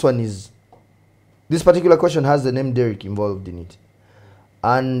 now this one is, this particular question has the name Derek involved in it.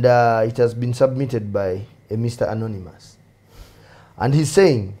 And it has been submitted by a Mr. Anonymous. And he's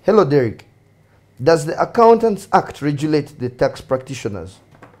saying, hello Derek, does the Accountants Act regulate the tax practitioners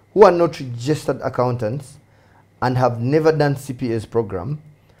who are not registered accountants and have never done CPA's program,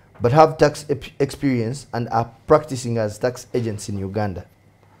 but have tax experience and are practicing as tax agents in Uganda?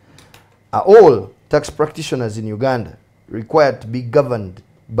 Are all tax practitioners in Uganda required to be governed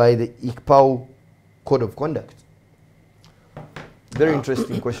by the ICPAO Code of Conduct? Very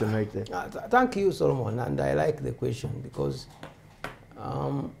interesting question right there. Thank you, Solomon, and I like the question because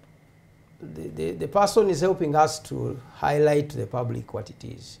the person is helping us to highlight to the public what it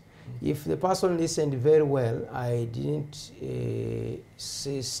is. If the person listened very well, I didn't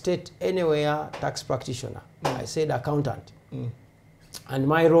state anywhere tax practitioner. I said accountant. And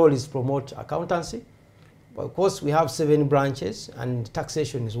my role is promote accountancy. But of course, we have 7 branches and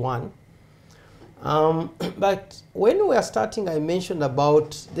taxation is one. But when we are starting, I mentioned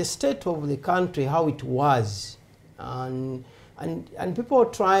about the state of the country, how it was. And people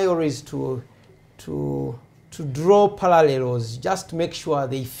try always to draw parallels, just to make sure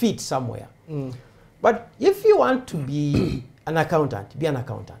they fit somewhere. But if you want to be an accountant, be an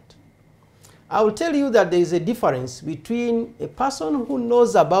accountant. I will tell you that there is a difference between a person who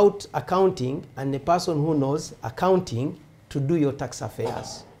knows about accounting and a person who knows accounting to do your tax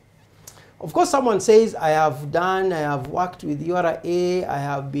affairs. Of course, someone says, I have worked with URA, I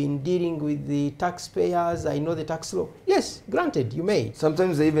have been dealing with the taxpayers, I know the tax law. Yes, granted, you may.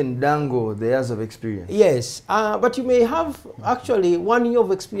 Sometimes they even dangle the years of experience. Yes, but you may have actually 1 year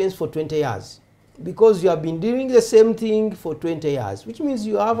of experience for 20 years because you have been doing the same thing for 20 years, which means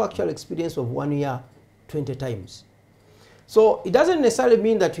you have actual experience of 1 year 20 times. So it doesn't necessarily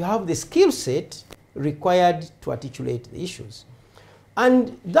mean that you have the skill set required to articulate the issues.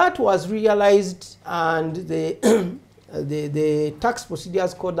 And that was realized, and the the Tax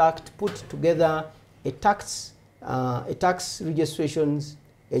Procedures Code Act put together a tax registrations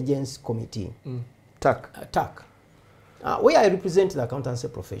agents committee, TAC, where I represent the accountancy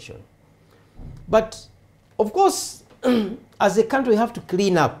profession. But of course, as a country, we have to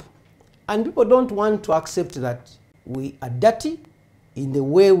clean up, and people don't want to accept that we are dirty in the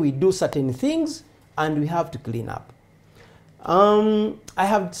way we do certain things, and we have to clean up. I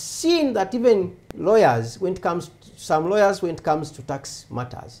have seen that even lawyers, when it comes to, some lawyers, when it comes to tax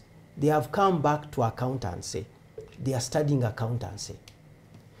matters, they have come back to accountancy. They are studying accountancy.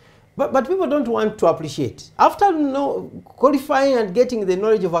 But people don't want to appreciate. After qualifying and getting the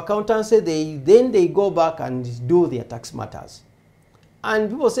knowledge of accountancy, then they go back and do their tax matters. And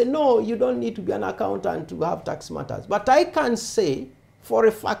people say, no, you don't need to be an accountant to have tax matters. But I can say for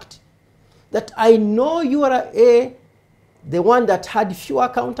a fact that I know URA, the one that had few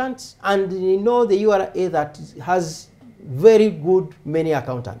accountants, and you know the URA that has very good many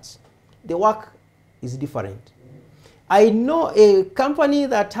accountants. The work is different. I know a company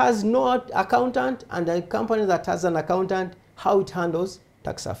that has no accountant and a company that has an accountant, how it handles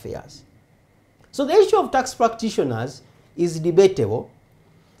tax affairs. So the issue of tax practitioners is debatable,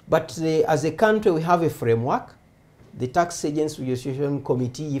 but as a country we have a framework, the Tax Agents Registration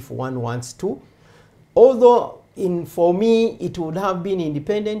Committee, if one wants to. Although for me it would have been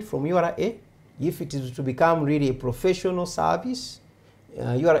independent from URA, if it is to become really a professional service.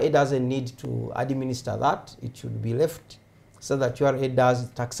 URA doesn't need to administer that. It should be left so that URA does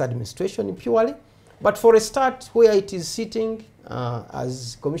tax administration purely. But for a start, where it is sitting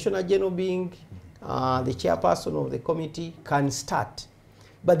as Commissioner General being the chairperson of the committee can start.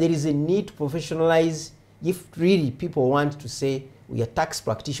 But there is a need to professionalize if really people want to say we are tax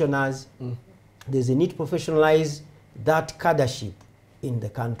practitioners there's a need to professionalize that cadreship in the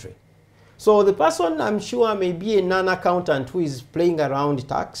country. So the person, I'm sure, may be a non-accountant who is playing around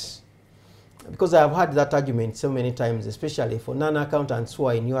tax, because I've had that argument so many times, especially for non-accountants who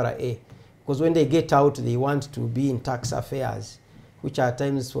are in URA, because when they get out, they want to be in tax affairs, which at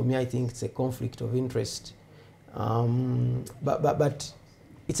times for me, I think it's a conflict of interest. But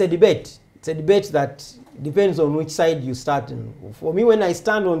it's a debate. It's a debate that depends on which side you start in. For me, when I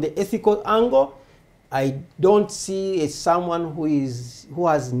stand on the ethical angle, I don't see someone who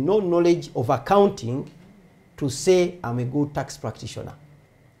has no knowledge of accounting to say I'm a good tax practitioner.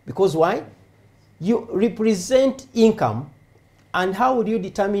 Because why? You represent income, and how would you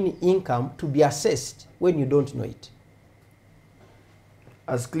determine income to be assessed when you don't know it?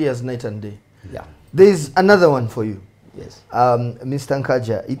 As clear as night and day. Yeah. There's another one for you. Yes. Mr.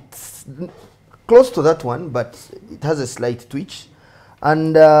 Nkaja, it's close to that one, but it has a slight twitch.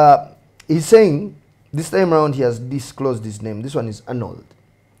 And he's saying, this time around he has disclosed his name. This one is Arnold.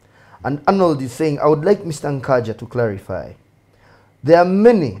 And Arnold is saying, I would like Mr. Nkaja to clarify. There are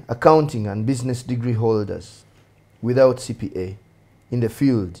many accounting and business degree holders without CPA in the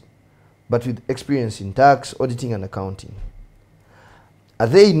field, but with experience in tax, auditing, and accounting. Are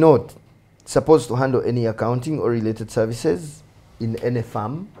they not supposed to handle any accounting or related services in any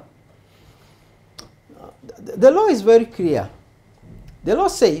firm? The law is very clear. The law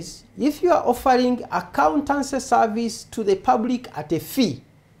says if you are offering accountancy service to the public at a fee,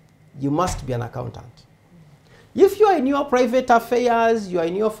 you must be an accountant. If you are in your private affairs, you are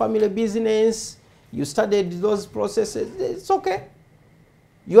in your family business, you studied those processes, it's okay.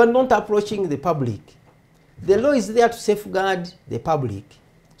 You are not approaching the public. The law is there to safeguard the public.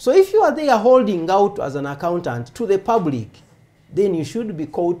 So if you are there holding out as an accountant to the public, then you should be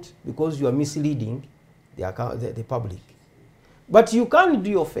caught because you are misleading the public. But you can do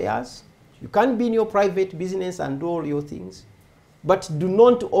your affairs, you can be in your private business and do all your things, but do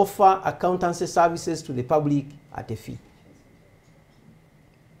not offer accountancy services to the public at a fee.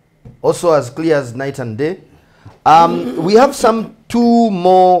 Also as clear as night and day. We have two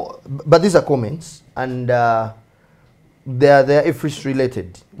more, but these are comments, and they are EFRIS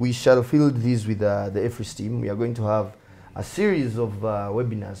related. We shall field these with the EFRIS team. We are going to have a series of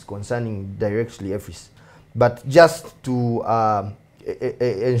webinars concerning directly EFRIS. But just to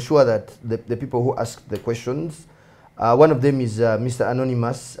ensure that the people who ask the questions, one of them is Mr.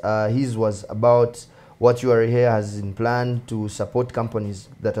 Anonymous. His was about what URA has in plan to support companies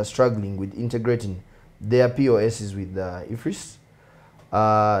that are struggling with integrating their POSs with EFRIS.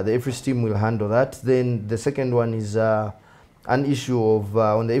 The EFRIS team will handle that. Then the second one is an issue of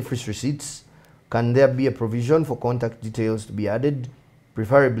on the EFRIS receipts. Can there be a provision for contact details to be added,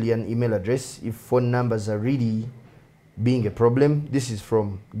 preferably an email address if phone numbers are really being a problem? This is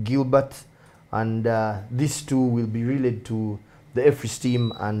from Gilbert, and these two will be relayed to the EFRIS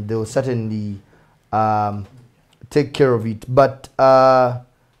team, and they'll certainly take care of it. But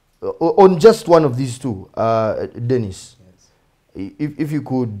on just one of these two, Dennis, yes, if you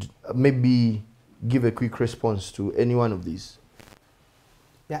could maybe give a quick response to any one of these.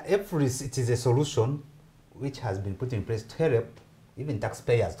 Yeah, EFRIS, it is a solution which has been put in place to help even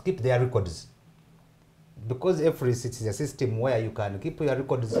taxpayers to keep their records. Because EFRIS, it is a system where you can keep your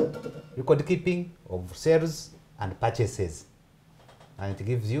records, record keeping of sales and purchases. And it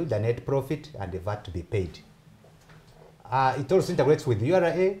gives you the net profit and the VAT to be paid. It also integrates with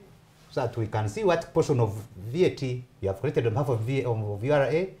URA so that we can see what portion of VAT you have collected on behalf of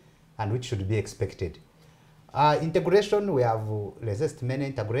URA and which should be expected. Integration, we have resist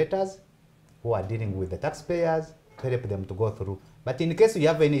many integrators who are dealing with the taxpayers to help them to go through. But in case you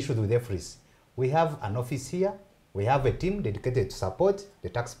have any issues with EFRIS, we have an office here. We have a team dedicated to support the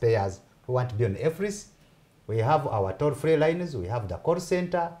taxpayers who want to be on EFRIS. We have our toll-free lines. We have the call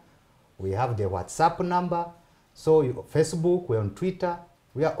center. We have the WhatsApp number. So Facebook, we're on Twitter.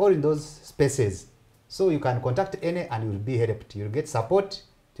 We are all in those spaces. So you can contact any and you will be helped. You'll get support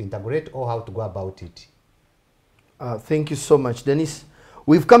to integrate or how to go about it. Thank you so much, Dennis.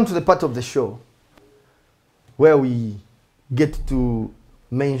 We've come to the part of the show where we get to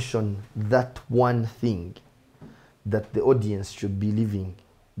mention that one thing that the audience should be leaving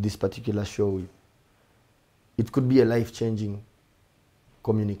this particular show with. It could be a life-changing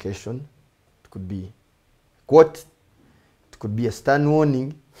communication. It could be a quote. It could be a stern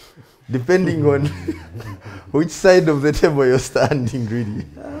warning, depending on which side of the table you're standing, really.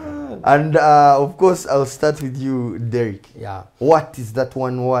 And of course, I'll start with you, Derek. Yeah. What is that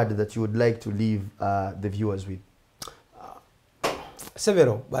one word that you would like to leave the viewers with?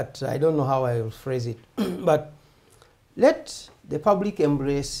 Several, but I don't know how I will phrase it. But let the public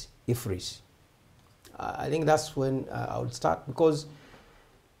embrace EFRIS. I think that's when I would start, because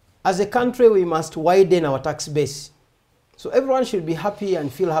as a country, we must widen our tax base. So everyone should be happy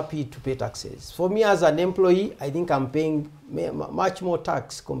and feel happy to pay taxes. For me as an employee, I think I'm paying much more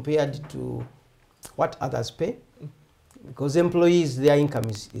tax compared to what others pay, because employees, their income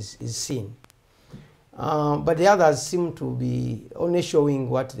is seen. But the others seem to be only showing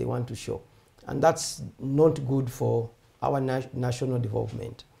what they want to show. And that's not good for our national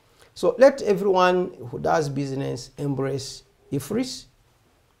development. So let everyone who does business embrace IFRS.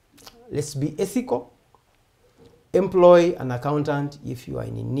 Let's be ethical. Employ an accountant if you are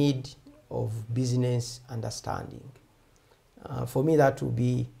in need of business understanding. For me, that will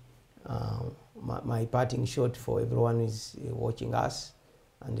be my parting shot for everyone who is watching us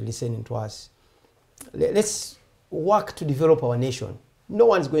and listening to us. Let's work to develop our nation. No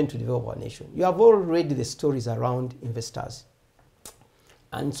one's going to develop our nation. You have all read the stories around investors.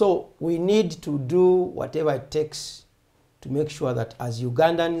 And so we need to do whatever it takes to make sure that as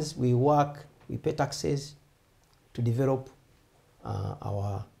Ugandans, we work, we pay taxes to develop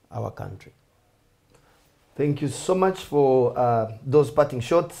our country. Thank you so much for those parting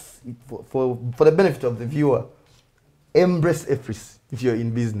shots. For the benefit of the viewer, embrace IFRS if you're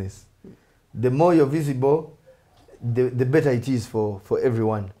in business. The more you're visible, the better it is for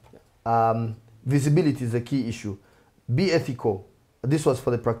everyone. Visibility is a key issue. Be ethical. This was for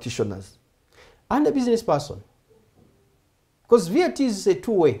the practitioners. And the business person. Because VAT is a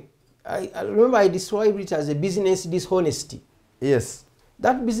two-way. I remember I described it as a business dishonesty. Yes.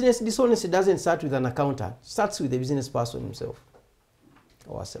 That business dishonesty doesn't start with an accountant. It starts with the business person himself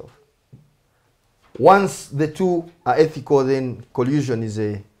or herself. Once the two are ethical, then collusion is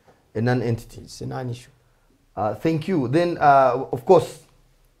a non-entity. It's a non-issue. Thank you. Then, of course,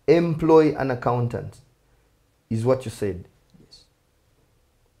 employ an accountant is what you said. Yes.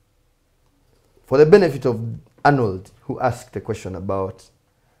 For the benefit of Arnold, who asked a question about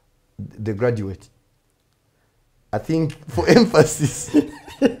the graduate, I think for emphasis,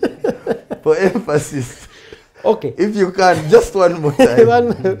 okay. If you can, just one more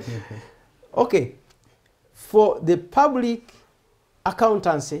time. Okay. For the public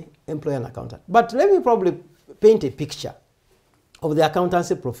accountancy, employ an accountant. But let me probably paint a picture of the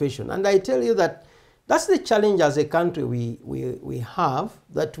accountancy profession. And I tell you that that's the challenge as a country we have,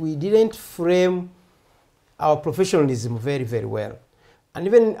 that we didn't frame our professionalism very, very well. And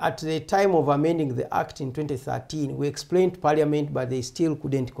even at the time of amending the Act in 2013, we explained to Parliament, but they still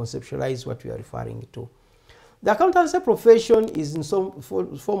couldn't conceptualize what we are referring to. The accountancy profession is in some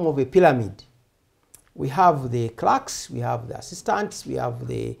form of a pyramid. We have the clerks, we have the assistants, we have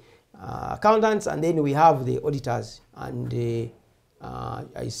the accountants, and then we have the auditors and the,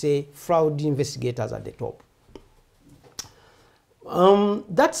 I say, fraud investigators at the top.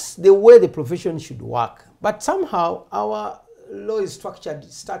 That's the way the profession should work. But somehow our law is structured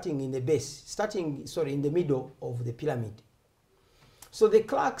starting in the base, in the middle of the pyramid. So the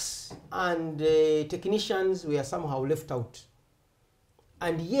clerks and the technicians were somehow left out.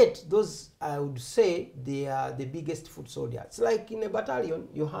 And yet those, I would say, they are the biggest foot soldiers. It's like in a battalion,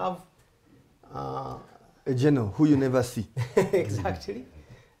 you have a general who you never see. Exactly.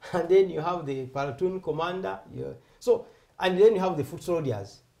 And then you have the platoon commander. And then you have the foot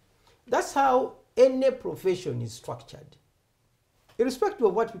soldiers. That's how any profession is structured, irrespective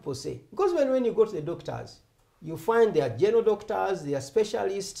of what people say. Because when you go to the doctors, you find they are general doctors, they are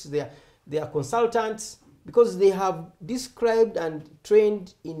specialists, they are consultants, because they have described and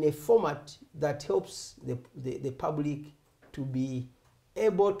trained in a format that helps the public to be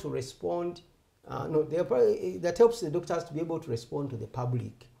able to respond. That helps the doctors to be able to respond to the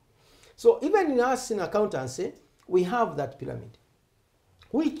public. So even in us in accountancy, we have that pyramid,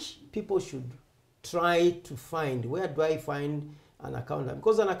 which people should try to find. Where do I find an accountant?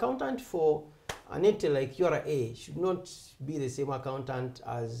 Because an accountant for an entity like URA should not be the same accountant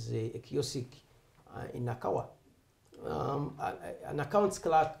as a kiosk in Nakawa. An accounts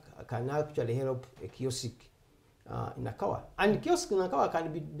clerk can actually help a kiosk in Nakawa. And kiosk in Nakawa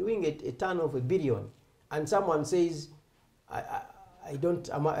can be doing a turn of $1 billion. And someone says, I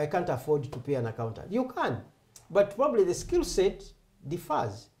can't afford to pay an accountant. You can, but probably the skill set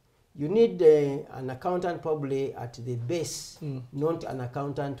differs. You need an accountant probably at the base, not an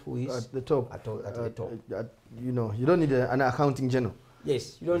accountant who is at the top. At the top. You know, you don't need an accounting general.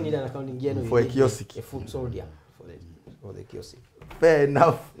 Yes, you don't need an accounting general. For a kiosk. A foot soldier for the kiosk. Fair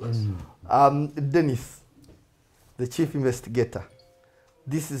enough. Dennis, the chief investigator,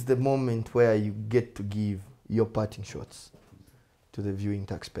 this is the moment where you get to give your parting shots to the viewing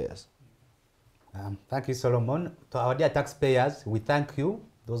taxpayers. Thank you, Solomon. To our dear taxpayers, we thank you,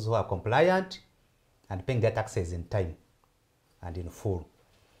 those who are compliant and paying their taxes in time and in full.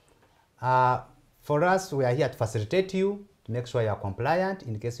 For us, we are here to facilitate you, to make sure you are compliant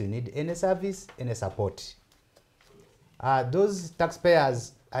in case you need any service, any support. Those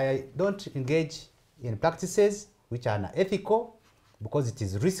taxpayers, I don't engage in practices which are unethical because it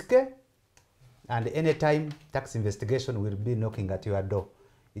is risky, and anytime tax investigation will be knocking at your door.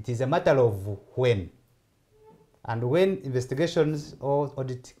 It is a matter of when. And when investigations or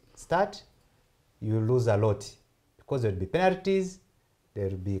audit start, you lose a lot because there will be penalties, there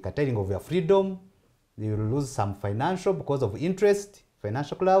will be curtailing of your freedom, you will lose some financial because of interest,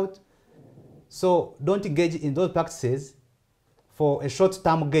 financial clout. So don't engage in those practices for a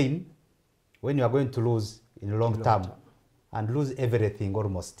short-term gain when you are going to lose in long term and lose everything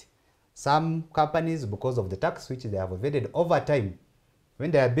almost. Some companies, because of the tax which they have evaded over time,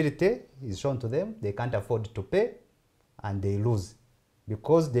 when their ability is shown to them, they can't afford to pay and they lose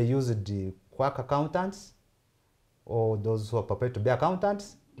because they use the quack accountants or those who are prepared to be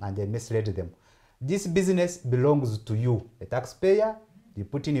accountants and they mislead them. This business belongs to you, the taxpayer. You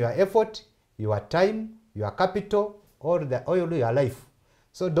put in your effort, your time, your capital, or your life.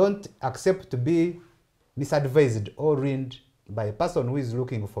 So don't accept to be misadvised or ruined by a person who is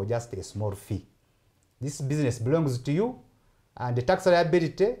looking for just a small fee. This business belongs to you, and the tax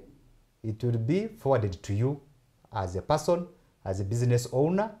liability, it will be forwarded to you as a person, as a business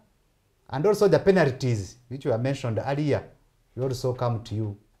owner, and also the penalties which were mentioned earlier will also come to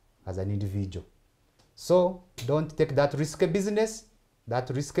you as an individual. So don't take that risky business, that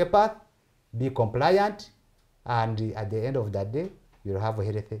risky path, be compliant, and at the end of that day, you'll have a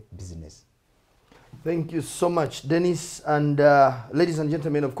healthy business. Thank you so much, Dennis. And ladies and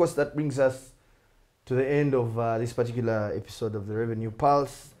gentlemen, of course, that brings us to the end of this particular episode of the Revenue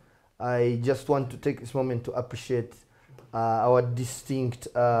Pulse. I just want to take this moment to appreciate our distinct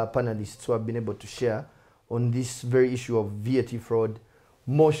panelists who have been able to share on this very issue of VAT fraud.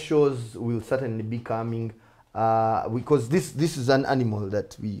 More shows will certainly be coming because this is an animal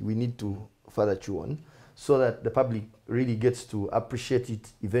that we need to further chew on so that the public really gets to appreciate it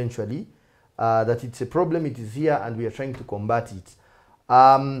eventually, that it's a problem, it is here, and we are trying to combat it.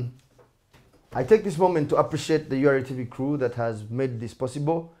 I take this moment to appreciate the URA-TV crew that has made this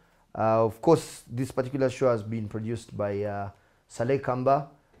possible. Of course, this particular show has been produced by Saleh Kamba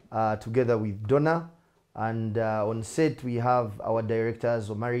together with Donna. And on set, we have our directors,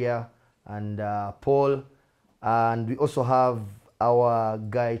 Omaria and Paul. And we also have our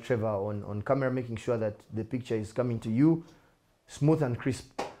guy, Trevor, on camera, making sure that the picture is coming to you smooth and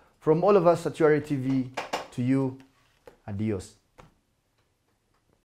crisp. From all of us at URA-TV, to you, adios.